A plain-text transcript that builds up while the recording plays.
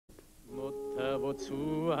Mutter,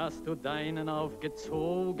 wozu hast du deinen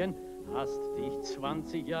aufgezogen? Hast dich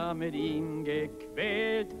 20 Jahre mit ihm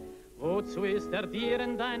gequält? Wozu ist er dir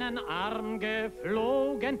in deinen Arm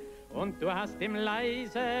geflogen? Und du hast ihm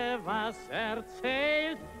leise was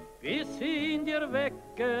erzählt, bis sie ihn dir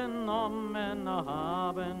weggenommen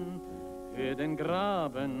haben. Für den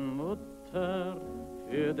Graben, Mutter,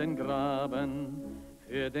 für den Graben,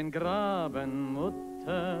 für den Graben,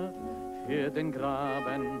 Mutter, für den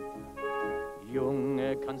Graben.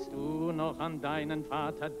 Junge, kannst du noch an deinen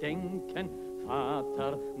Vater denken?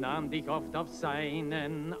 Vater nahm dich oft auf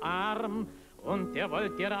seinen Arm und er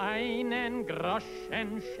wollte dir einen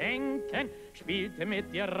Groschen schenken, spielte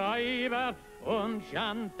mit dir Räuber und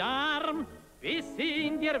Gendarm, bis sie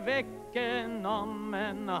ihn dir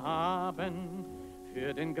weggenommen haben.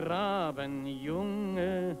 Für den Graben,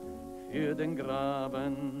 Junge, für den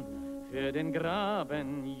Graben, für den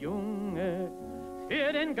Graben, Junge,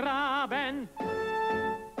 für den Graben.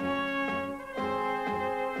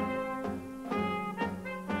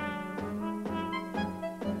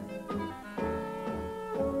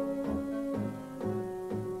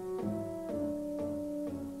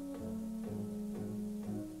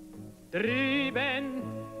 Drüben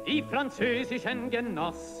die französischen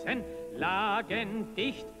Genossen lagen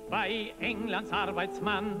dicht bei Englands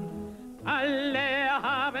Arbeitsmann. Alle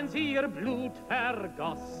haben sie ihr Blut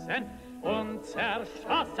vergossen und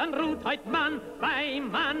zerschossen ruht heut Mann bei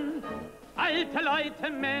Mann. Alte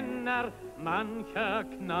Leute, Männer, mancher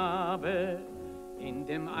Knabe in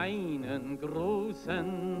dem einen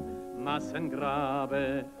großen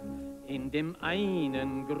Massengrabe, in dem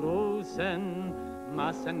einen großen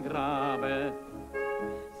Massengrabe.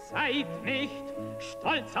 Seid nicht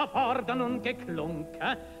stolz auf Orden und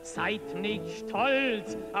Geklunker, seid nicht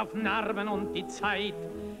stolz auf Narben und die Zeit.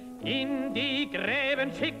 In die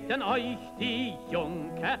Gräben schickten euch die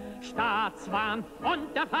Junker, Staatswahn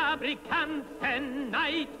und der Fabrikanten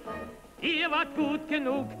Neid. Ihr wart gut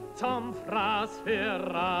genug zum Fraß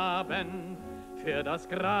für Raben, für das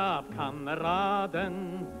Grab,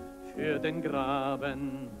 Kameraden, für den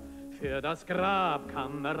Graben, für das Grab,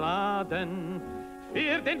 Kameraden,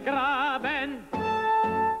 für den Graben.